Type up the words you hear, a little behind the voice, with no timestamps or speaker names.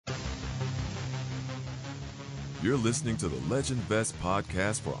You're listening to the Legend Vest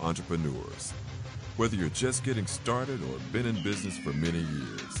podcast for entrepreneurs. Whether you're just getting started or been in business for many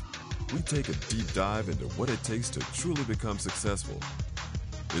years, we take a deep dive into what it takes to truly become successful.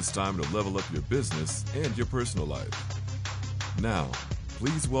 It's time to level up your business and your personal life. Now,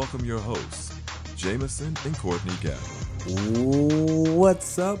 please welcome your hosts, Jameson and Courtney Gavin.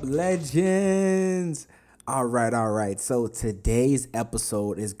 What's up, legends? All right. So today's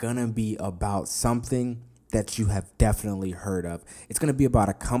episode is going to be about something that you have definitely heard of. It's going to be about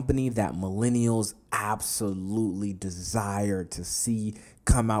a company that millennials absolutely desire to see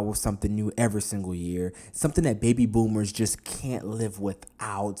come out with something new every single year, something that baby boomers just can't live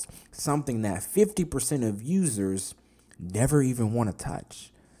without, something that 50% of users never even want to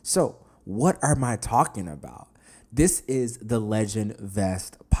touch. So, what am I talking about? This is the Legend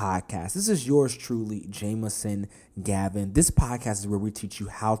Vest podcast. This is yours truly, Jameson Gavin. This podcast is where we teach you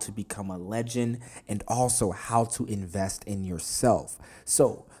how to become a legend and also how to invest in yourself.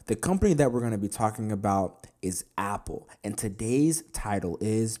 So, the company that we're going to be talking about is Apple. And today's title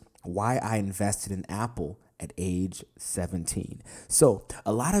is Why I Invested in Apple at age 17. So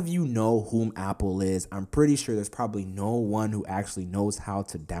a lot of you know whom Apple is. I'm pretty sure there's probably no one who actually knows how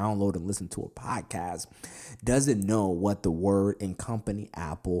to download and listen to a podcast doesn't know what the word and company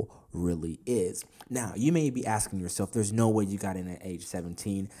Apple really is. Now, you may be asking yourself, there's no way you got in at age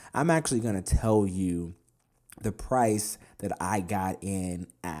 17. I'm actually going to tell you the price that I got in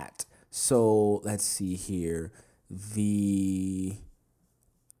at. So let's see here. The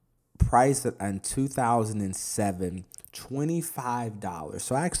price in 2007, $25.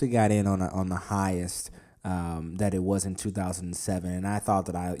 So I actually got in on the highest that it was in 2007, and I thought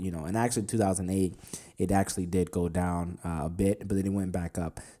that and actually 2008 it actually did go down a bit, but then it went back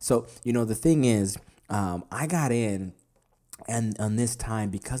up. So the thing is, I got in and on this time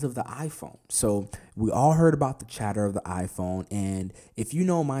because of the iPhone. So we all heard about the chatter of the iPhone, and if you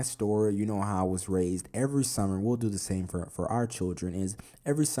know my story, you know how I was raised. Every summer, we'll do the same for our children, is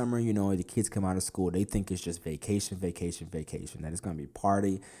every summer, the kids come out of school, they think it's just vacation, that it's going to be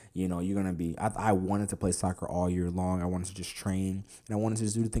party. You're going to be, I wanted to play soccer all year long. I wanted to just train, and I wanted to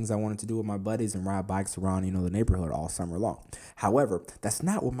just do the things I wanted to do with my buddies and ride bikes around, the neighborhood all summer long. However, that's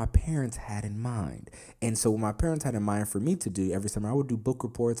not what my parents had in mind. And so what my parents had in mind for me to do every summer, I would do book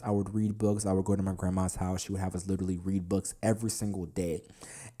reports, I would read books, I would go to my grandma's house. She would have us literally read books every single day.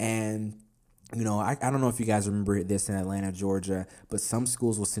 And I don't know if you guys remember this in Atlanta, Georgia, but some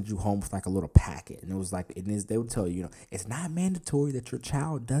schools will send you home with like a little packet. And it was like, they would tell you, it's not mandatory that your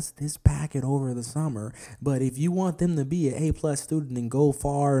child does this packet over the summer, but if you want them to be an A+ student and go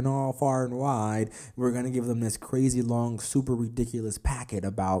far and wide, we're going to give them this crazy long, super ridiculous packet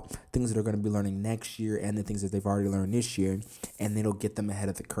about things that are going to be learning next year and the things that they've already learned this year, and it'll get them ahead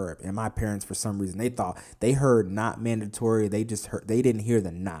of the curve. And my parents, for some reason, they heard not mandatory. They didn't hear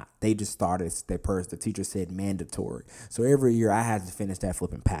the not. They just thought the teacher said mandatory. So every year I had to finish that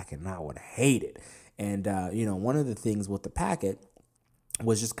flipping packet, and I would hate it. And, one of the things with the packet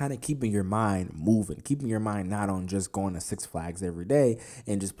was just kind of keeping your mind moving, keeping your mind not on just going to Six Flags every day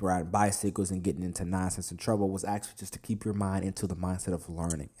and just riding bicycles and getting into nonsense and trouble, was actually just to keep your mind into the mindset of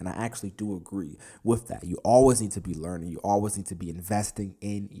learning. And I actually do agree with that. You always need to be learning. You always need to be investing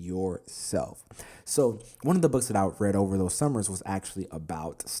in yourself. So one of the books that I read over those summers was actually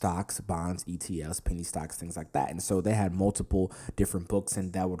about stocks, bonds, ETFs, penny stocks, things like that. And so they had multiple different books,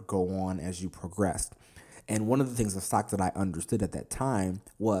 and that would go on as you progressed. And one of the things, the stock that I understood at that time,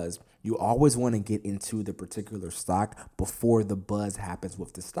 was you always want to get into the particular stock before the buzz happens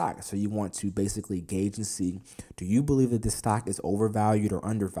with the stock. So you want to basically gauge and see, do you believe that this stock is overvalued or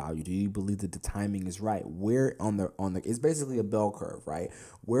undervalued? Do you believe that the timing is right? Where on the it's basically a bell curve, right?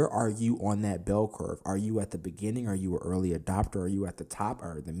 Where are you on that bell curve? Are you at the beginning? Are you an early adopter? Are you at the top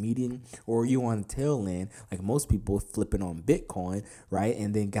or the median? Or are you on the tail end, like most people flipping on Bitcoin, right?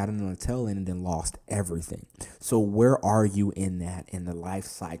 And then got in on the tail end and then lost everything. So where are you in the life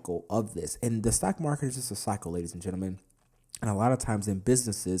cycle of this? And the stock market is just a cycle, ladies and gentlemen. And a lot of times in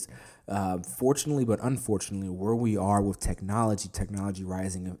businesses, fortunately but unfortunately, where we are with technology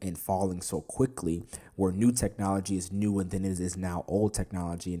rising and falling so quickly, where new technology is new and then it is now old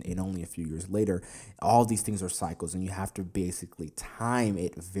technology, and only a few years later, all these things are cycles, and you have to basically time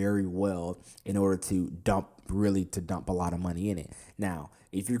it very well in order to dump a lot of money in it. Now,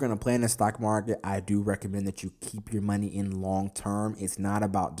 if you're going to play in the stock market, I do recommend that you keep your money in long term. It's not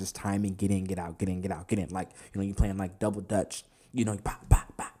about just timing, get in, get out, get in, get out, get in. Like, you're playing like double dutch, pop,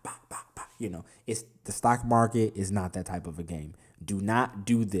 pop, pop, pop, pop, pop. It's the stock market is not that type of a game. Do not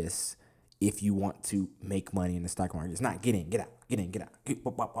do this if you want to make money in the stock market. It's not get in, get out, Get in, get out.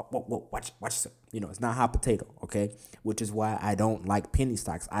 Whoa, watch yourself. It's not hot potato, okay? Which is why I don't like penny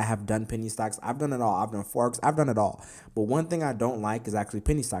stocks. I have done penny stocks. I've done it all. I've done forex. I've done it all. But one thing I don't like is actually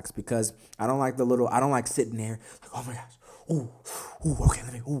penny stocks because I don't like sitting there like, oh my gosh. Okay,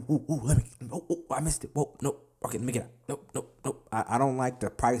 let me, I missed it. Whoa, nope. Okay, let me get out. Nope. I don't like the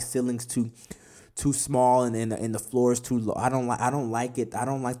price ceilings too small and the floor is too low. I don't like it. I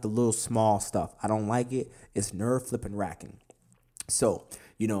don't like the little small stuff. I don't like it. It's nerve flipping racking. So,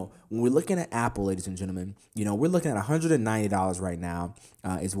 when we're looking at Apple, ladies and gentlemen, we're looking at $190 right now,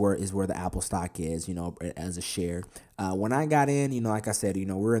 is where the Apple stock is, as a share. When I got in, like I said, it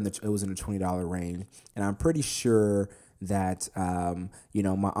was in the $20 range, and I'm pretty sure that,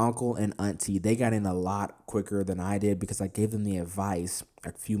 my uncle and auntie, they got in a lot quicker than I did because I gave them the advice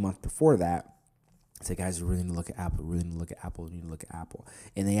a few months before that. Say, guys, you really need to look at Apple. Really need to look at Apple. You need to look at Apple,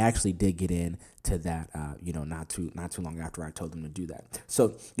 and they actually did get in to that. Not too long after I told them to do that.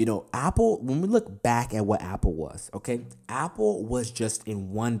 So, Apple. When we look back at what Apple was, okay, Apple was just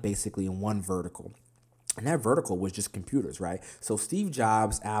basically in one vertical. And that vertical was just computers, right? So Steve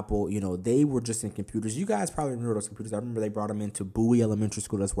Jobs, Apple, they were just in computers. You guys probably remember those computers. I remember they brought them into Bowie Elementary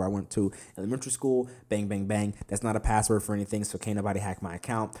School. That's where I went to elementary school. Bang, bang, bang. That's not a password for anything, so can't nobody hack my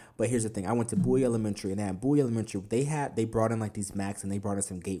account. But here's the thing. I went to Bowie Elementary, and at Bowie Elementary, they brought in like these Macs, and they brought in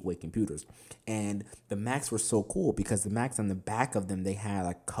some gateway computers. And the Macs were so cool because the Macs on the back of them, they had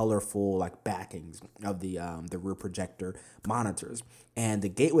like colorful like backings of the rear projector monitors. And the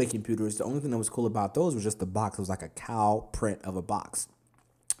gateway computers, the only thing that was cool about those was just the box. It was like a cow print of a box.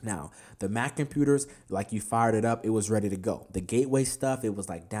 Now, the Mac computers, like you fired it up, it was ready to go. The gateway stuff, it was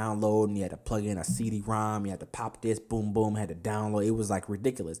like downloading. You had to plug in a CD-ROM. You had to pop this, boom, boom, had to download. It was like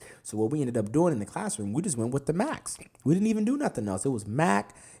ridiculous. So what we ended up doing in the classroom, we just went with the Macs. We didn't even do nothing else. It was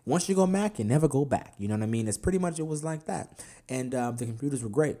Mac. Once you go Mac, you never go back. You know what I mean? It's pretty much, it was like that. And the computers were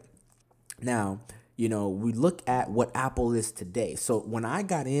great. Now, we look at what Apple is today. So when I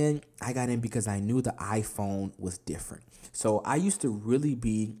got in because I knew the iPhone was different. So I used to really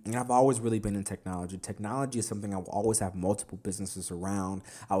and I've always really been in technology. Technology is something I will always have multiple businesses around.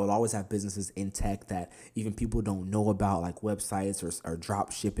 I will always have businesses in tech that even people don't know about, like websites or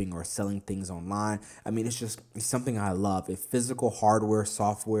drop shipping or selling things online. I mean, it's something I love. It's physical hardware,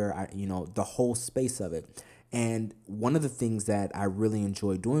 software, the whole space of it. And one of the things that I really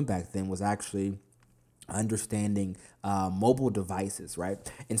enjoyed doing back then was actually understanding mobile devices, right?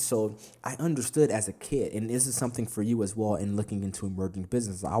 And so I understood as a kid, and this is something for you as well in looking into emerging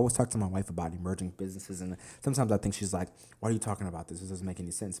businesses. I always talk to my wife about emerging businesses, and sometimes I think she's like, why are you talking about this? This doesn't make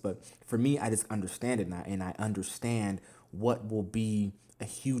any sense. But for me, I just understand it now, and I understand what will be a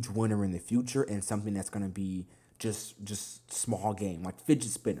huge winner in the future and something that's going to be just small game, like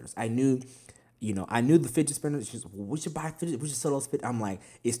fidget spinners. I knew the fidget spinners. She's, well, we should buy fidget. We should sell those fidget. I'm like,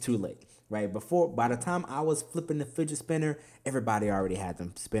 it's too late, right? By the time I was flipping the fidget spinner, everybody already had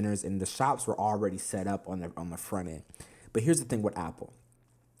them spinners, and the shops were already set up on the front end. But here's the thing with Apple.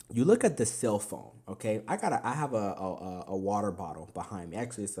 You look at the cell phone, okay? I have a water bottle behind me.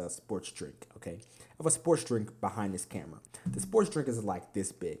 Actually, it's a sports drink, okay? I have a sports drink behind this camera. The sports drink is like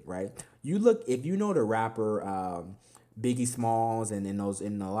this big, right? If you know the rapper Biggie Smalls and in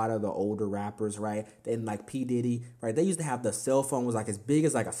a lot of the older rappers, right? Then like P. Diddy, right? They used to have the cell phone was like as big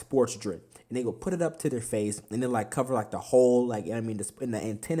as like a sports drink, and they go put it up to their face and then like cover like the whole and the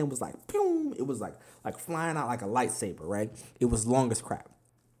antenna was like pew, it was like flying out like a lightsaber, right? It was long as crap.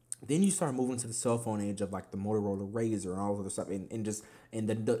 Then you start moving to the cell phone age of like the Motorola Razr and all of other stuff, and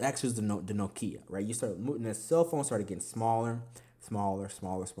the actually is the Nokia, right? You start moving, the cell phone started getting smaller,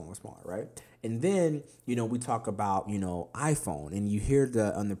 right? And then we talk about iPhone, and you hear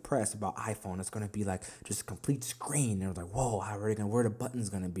on the press about iPhone, it's gonna be like just a complete screen. And I was like, whoa, where the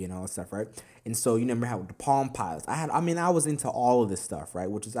buttons gonna be and all that stuff, right? And so you remember how the Palm Pilots. I was into all of this stuff, right?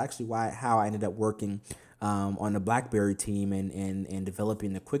 Which is actually how I ended up working on the BlackBerry team and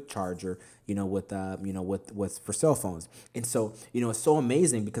developing the quick charger, with for cell phones. And so, it's so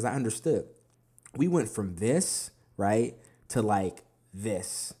amazing because I understood we went from this, right, to like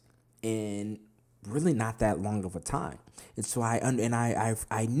this in really not that long of a time. And so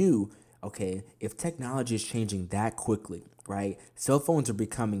I knew, okay, if technology is changing that quickly, right? Cell phones are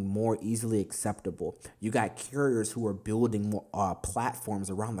becoming more easily acceptable. You got carriers who are building more platforms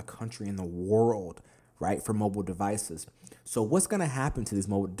around the country and the world, right, for mobile devices. So what's going to happen to these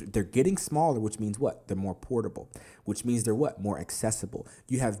mobile? They're getting smaller, which means what? They're more portable, which means they're what? More accessible.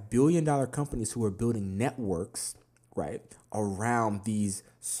 You have billion-dollar companies who are building networks, right, around these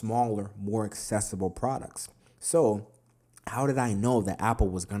smaller, more accessible products. So how did I know that Apple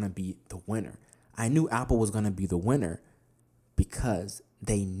was going to be the winner? I knew Apple was going to be the winner because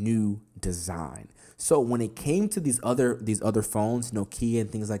they knew design. So when it came to these other phones, Nokia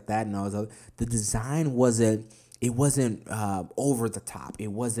and things like that, and all those other, the design wasn't over the top. It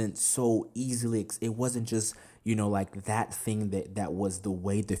wasn't so easily. It wasn't just like that thing that was the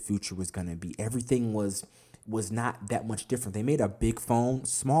way the future was gonna be. Everything was not that much different. They made a big phone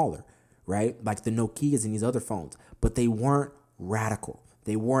smaller, right? Like the Nokias and these other phones, but they weren't radical.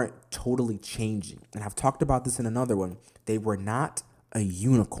 They weren't totally changing. And I've talked about this in another one. They were not a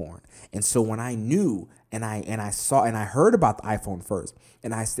unicorn. And so when I knew and I saw and I heard about the iPhone first,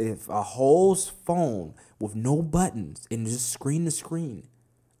 and I said a whole phone with no buttons and just screen to screen,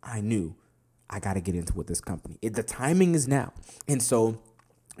 I knew I got to get into with this company. The timing is now. And so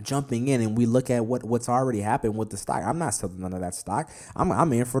jumping in, and we look at what's already happened with the stock. I'm not selling none of that stock.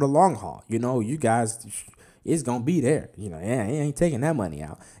 I'm in for the long haul. You guys, it's gonna be there. Yeah, he ain't taking that money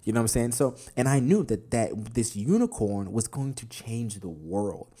out. You know what I'm saying? So, and I knew that this unicorn was going to change the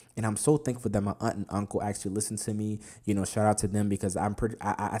world. And I'm so thankful that my aunt and uncle actually listened to me. Shout out to them, because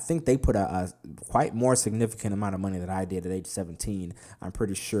I think they put a quite more significant amount of money than I did at age 17. I'm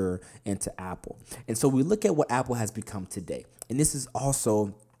pretty sure, into Apple. And so we look at what Apple has become today. And this is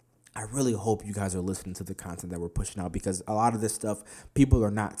also, I really hope you guys are listening to the content that we're pushing out, because a lot of this stuff people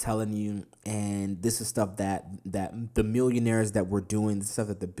are not telling you, and this is stuff that the millionaires that we're doing, the stuff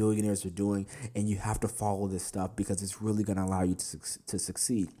that the billionaires are doing, and you have to follow this stuff because it's really going to allow you to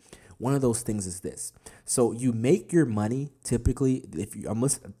succeed. One of those things is this. So you make your money typically, I'm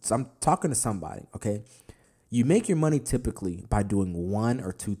talking to somebody, okay? You make your money typically by doing one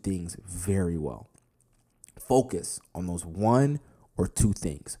or two things very well. Focus on those one or two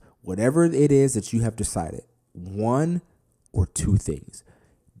things. Whatever it is that you have decided, one or two things,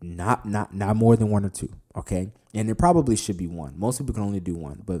 not more than one or two, okay? And it probably should be one. Most people can only do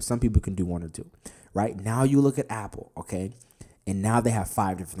one, but some people can do one or two, right? Now you look at Apple, okay? And now they have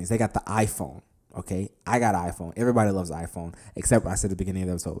 5 different things. They got the iPhone, okay? I got an iPhone. Everybody loves iPhone, except I said at the beginning of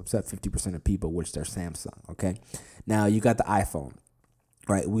the episode, except 50% of people, which they're Samsung, okay? Now you got the iPhone.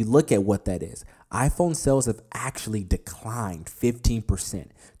 Right, we look at what that is. iPhone sales have actually declined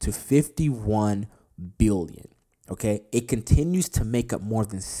 15% to 51 billion. Okay, it continues to make up more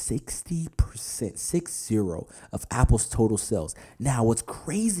than 60% of Apple's total sales. Now, what's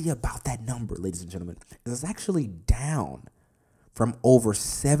crazy about that number, ladies and gentlemen, is it's actually down from over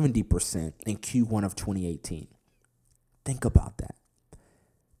 70% in Q1 of 2018. Think about that.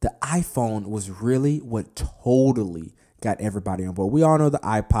 The iPhone was really what totally got everybody on board. We all know the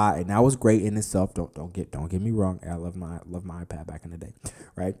iPod, and that was great in itself. Don't get me wrong. I love my iPad back in the day,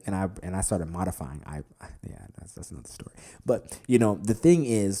 right? And I started modifying. That's another story. But the thing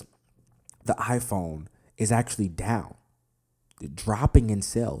is, the iPhone is actually down, dropping in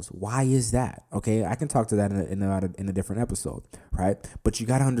sales. Why is that? Okay, I can talk to that in a different episode, right? But you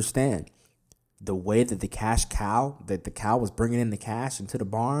got to understand the way that the cow was bringing in the cash into the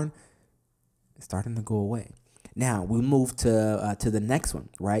barn is starting to go away. Now we move to the next one,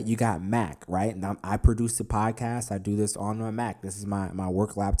 right? You got Mac, right? Now I produce the podcast. I do this on my Mac. This is my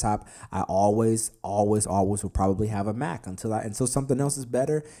work laptop. I always will probably have a Mac until something else is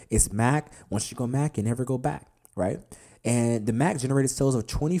better. It's Mac. Once you go Mac, you never go back, right? And the Mac generated sales of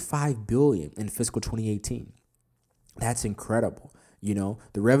 25 billion in fiscal 2018. That's incredible.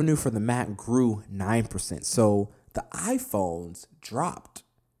 The revenue for the Mac grew 9%. So the iPhones dropped,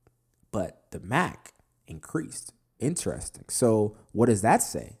 but the Mac increased. Interesting. So what does that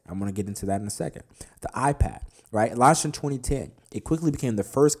say? I'm going to get into that in a second. The iPad, right? It launched in 2010. It quickly became the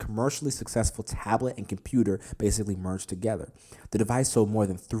first commercially successful tablet and computer basically merged together. The device sold more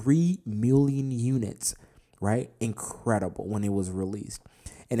than 3 million units, right? Incredible when it was released.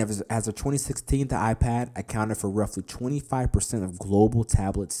 And as of 2016, the iPad accounted for roughly 25% of global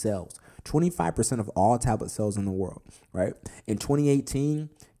tablet sales. 25% of all tablet sales in the world, right? In 2018,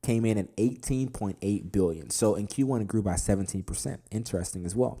 came in at 18.8 billion. So in Q1, it grew by 17%. Interesting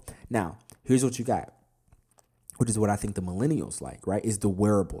as well. Now, here's what you got, which is what I think the millennials like, right? Is the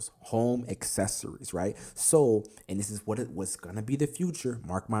wearables, home accessories, right? So, and this is what's going to be the future.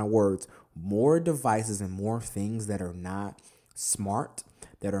 Mark my words, more devices and more things that are not smart,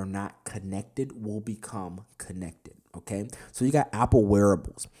 that are not connected, will become connected. Okay, so you got Apple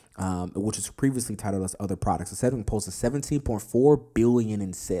wearables, which is previously titled as other products. It said it posted 17.4 billion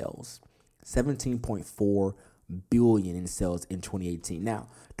in sales, 17.4 billion in sales in 2018. Now,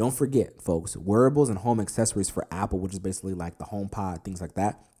 don't forget, folks, wearables and home accessories for Apple, which is basically like the HomePod, things like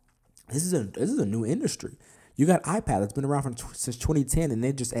that. This is a new industry. You got iPad that's been around since 2010, and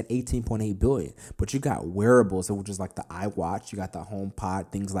they're just at 18.8 billion. But you got wearables, which is like the iWatch, you got the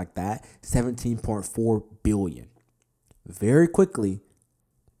HomePod, things like that, 17.4 billion. very quickly,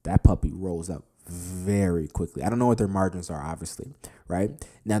 that puppy rolls up very quickly. I don't know what their margins are, obviously, right?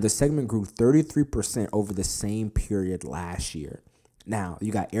 Now, the segment grew 33% over the same period last year. Now,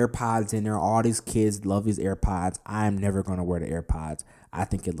 you got AirPods in there. All these kids love these AirPods. I'm never going to wear the AirPods. I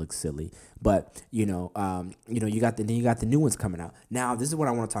think it looks silly. But, you got the new ones coming out. Now, this is what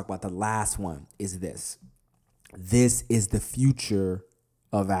I want to talk about. The last one is this. This is the future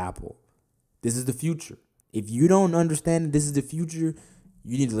of Apple. This is the future. If you don't understand that this is the future,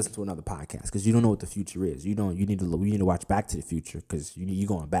 you need to listen to another podcast because you don't know what the future is. You need to watch Back to the Future because you're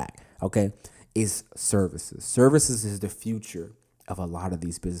going back. Okay, it's services. Services is the future of a lot of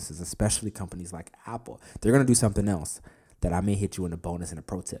these businesses, especially companies like Apple. They're gonna do something else that I may hit you in a bonus and a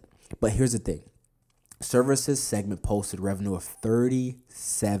pro tip. But here's the thing: services segment posted revenue of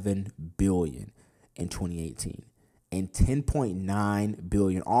 $37 billion in 2018 and $10.9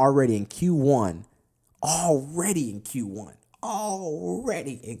 billion already in Q1. Already in Q1,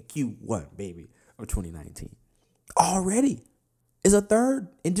 baby, of 2019. Already. Is a third.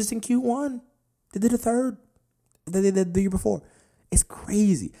 And just in Q1, they did a third. They did the year before. It's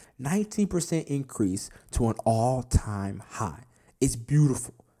crazy. 19% increase to an all-time high. It's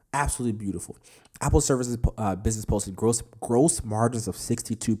beautiful. Absolutely beautiful. Apple Services business posted gross margins of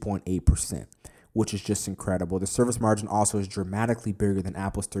 62.8%, which is just incredible. The service margin also is dramatically bigger than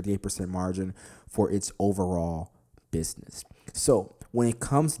Apple's 38% margin for its overall business. So when it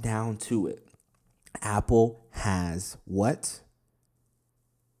comes down to it, Apple has what?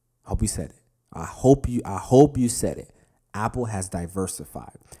 I hope you said it. I hope you said it. Apple has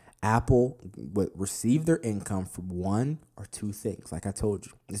diversified. Apple would receive their income from one or two things. Like I told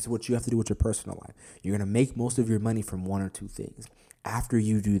you, this is what you have to do with your personal life. You're going to make most of your money from one or two things. After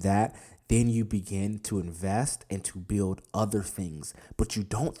you do that, then you begin to invest and to build other things. But you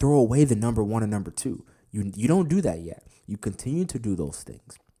don't throw away the number one and number two. You don't do that yet. You continue to do those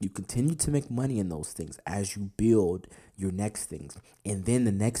things. You continue to make money in those things as you build your next things. And then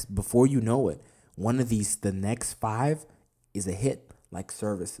before you know it, the next five is a hit, like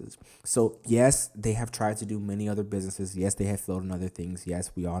services. So yes, they have tried to do many other businesses. Yes, they have failed in other things.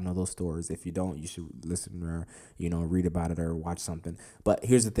 Yes, we all know those stories. If you don't, you should listen or, read about it or watch something. But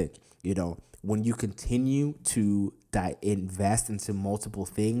here's the thing, when you continue to invest into multiple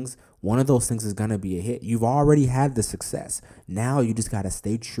things, one of those things is going to be a hit. You've already had the success. Now you just got to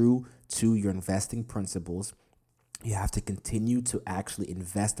stay true to your investing principles. You have to continue to actually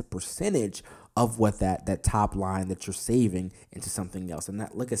invest a percentage of what that top line that you're saving into something else. And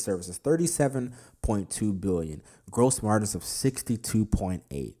that, look at services, $37.2 billion, gross margins of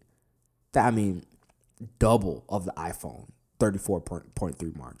 62.8. Double of the iPhone,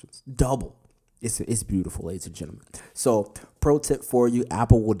 34.3 margins, double. It's beautiful, ladies and gentlemen. So, pro tip for you,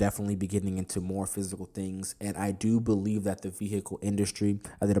 Apple will definitely be getting into more physical things. And I do believe that the vehicle industry,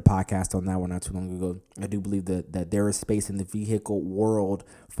 I did a podcast on that one not too long ago. I do believe that there is space in the vehicle world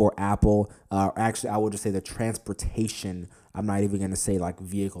for Apple. Actually, I would just say the transportation. I'm not even going to say like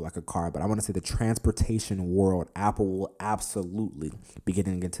vehicle, like a car, but I want to say the transportation world. Apple will absolutely be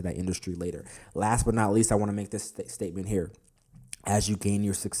getting into that industry later. Last but not least, I want to make this statement here. As you gain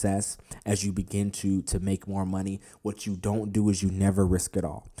your success, as you begin to make more money, what you don't do is you never risk it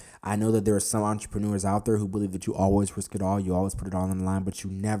all. I know that there are some entrepreneurs out there who believe that you always risk it all. You always put it all on the line, but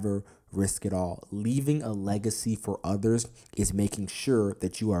you never risk it all. Leaving a legacy for others is making sure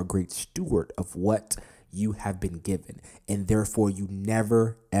that you are a great steward of what you have been given. And therefore, you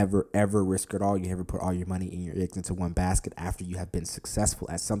never, ever, ever risk it all. You never put all your money and your eggs into one basket after you have been successful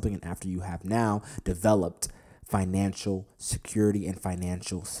at something and after you have now developed financial security and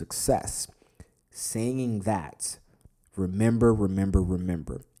financial success. Saying that, remember,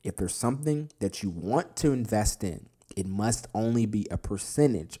 if there's something that you want to invest in, it must only be a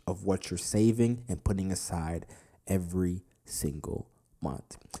percentage of what you're saving and putting aside every single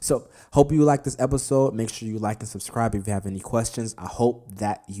month. So, hope you like this episode. Make sure you like and subscribe if you have any questions. I hope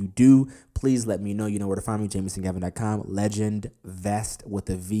that you do. Please let me know. You know where to find me, jamiesongavin.com, legendvest with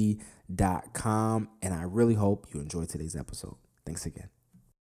a V.com. And I really hope you enjoyed today's episode. Thanks again.